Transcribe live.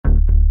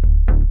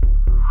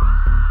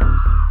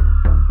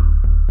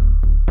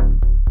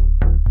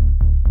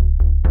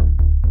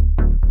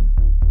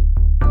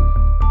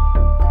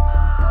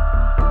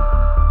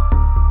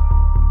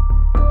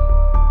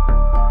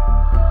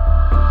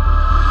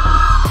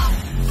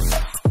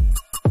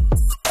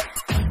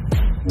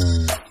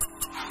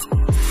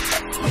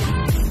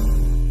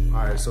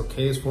so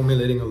Kay is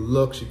formulating a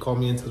look. She called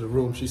me into the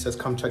room. She says,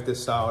 come check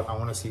this out. I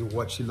want to see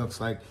what she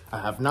looks like.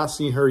 I have not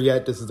seen her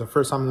yet. This is the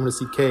first time I'm going to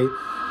see Kay.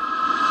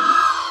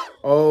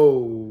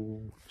 Oh,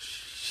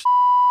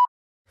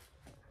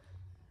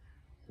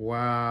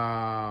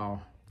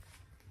 wow.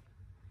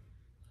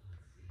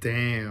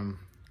 Damn.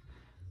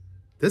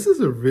 This is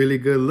a really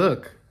good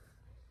look.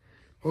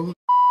 Oh,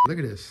 look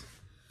at this.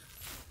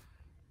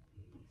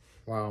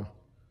 Wow.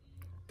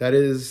 That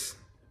is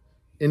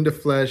in the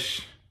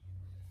flesh.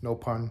 No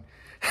pun.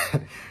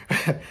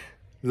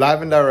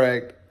 Live and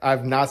direct.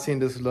 I've not seen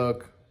this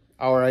look.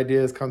 Our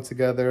ideas come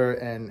together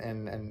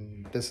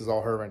and this is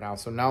all her right now.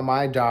 So now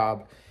my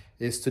job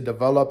is to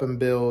develop and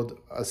build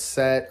a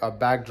set, a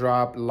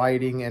backdrop,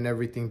 lighting, and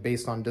everything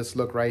based on this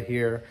look right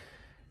here.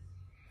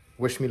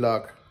 Wish me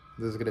luck.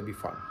 This is gonna be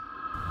fun.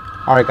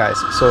 All right, guys,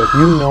 so if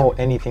you know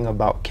anything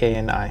about Kay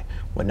and I,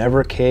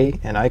 whenever Kay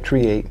and I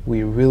create,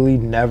 we really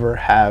never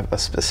have a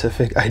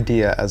specific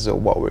idea as to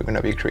what we're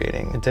gonna be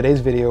creating. In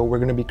today's video, we're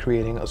gonna be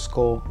creating a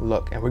skull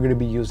look and we're gonna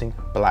be using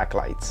black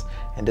lights.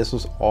 And this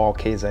was all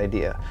Kay's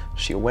idea.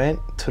 She went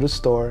to the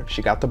store,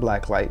 she got the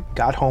black light,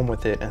 got home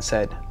with it and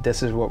said,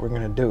 this is what we're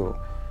gonna do.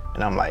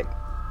 And I'm like,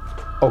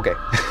 okay.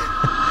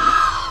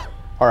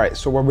 All right,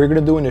 so what we're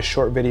gonna do in this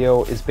short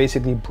video is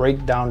basically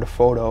break down the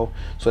photo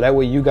so that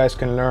way you guys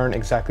can learn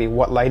exactly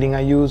what lighting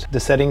I use, the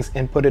settings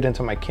inputted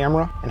into my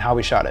camera, and how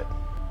we shot it.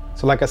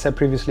 So like I said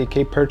previously,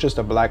 Kay purchased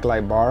a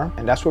Blacklight bar,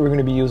 and that's what we're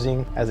gonna be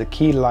using as a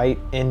key light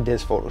in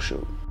this photo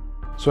shoot.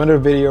 So in the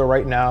video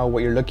right now,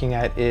 what you're looking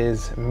at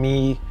is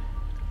me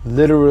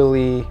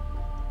literally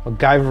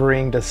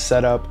MacGyvering the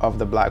setup of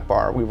the black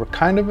bar. We were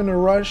kind of in a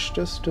rush,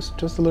 just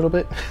a little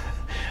bit.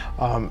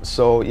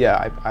 So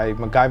yeah, I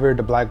MacGyvered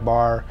the black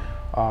bar,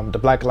 the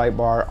black light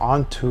bar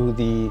onto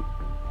the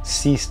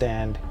C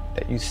stand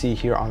that you see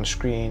here on the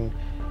screen.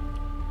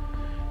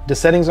 The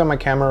settings on my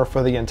camera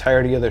for the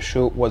entirety of the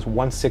shoot was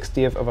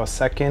 1/60th of a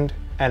second,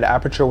 and the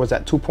aperture was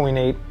at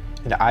 2.8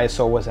 and the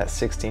ISO was at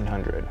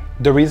 1600.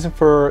 The reason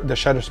for the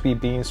shutter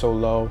speed being so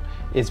low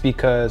is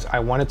because I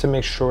wanted to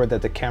make sure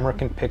that the camera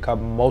can pick up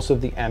most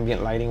of the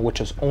ambient lighting, which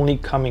is only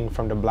coming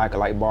from the black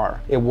light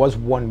bar. It was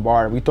one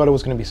bar. We thought it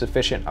was going to be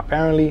sufficient.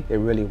 Apparently, it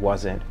really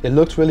wasn't. It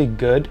looks really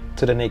good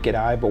to the naked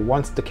eye, but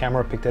once the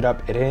camera picked it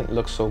up, it didn't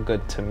look so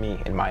good to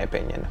me, in my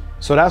opinion.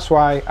 So that's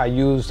why I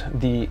used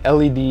the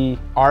LED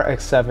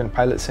RX7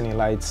 Pilot Cine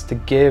lights to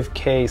give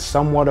Kay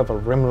somewhat of a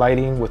rim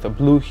lighting with a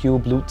blue hue,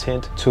 blue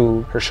tint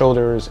to her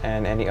shoulders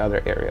and any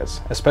other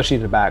areas, especially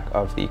the back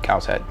of the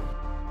cow's head.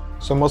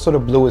 So most of the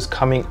blue is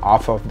coming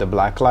off of the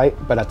black light,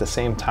 but at the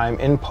same time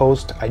in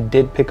post, I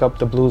did pick up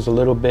the blues a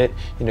little bit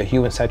in the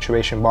hue and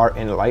saturation bar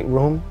in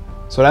Lightroom.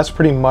 So that's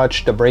pretty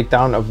much the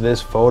breakdown of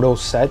this photo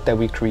set that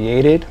we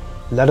created.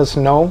 Let us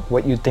know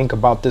what you think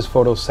about this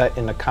photo set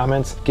in the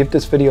comments. Give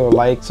this video a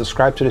like,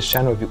 subscribe to this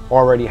channel if you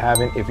already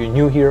haven't. If you're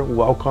new here,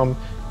 welcome.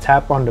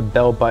 Tap on the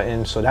bell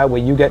button so that way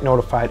you get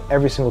notified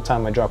every single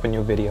time I drop a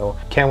new video.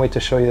 Can't wait to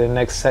show you the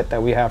next set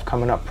that we have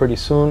coming up pretty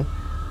soon.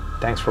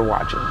 Thanks for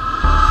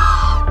watching.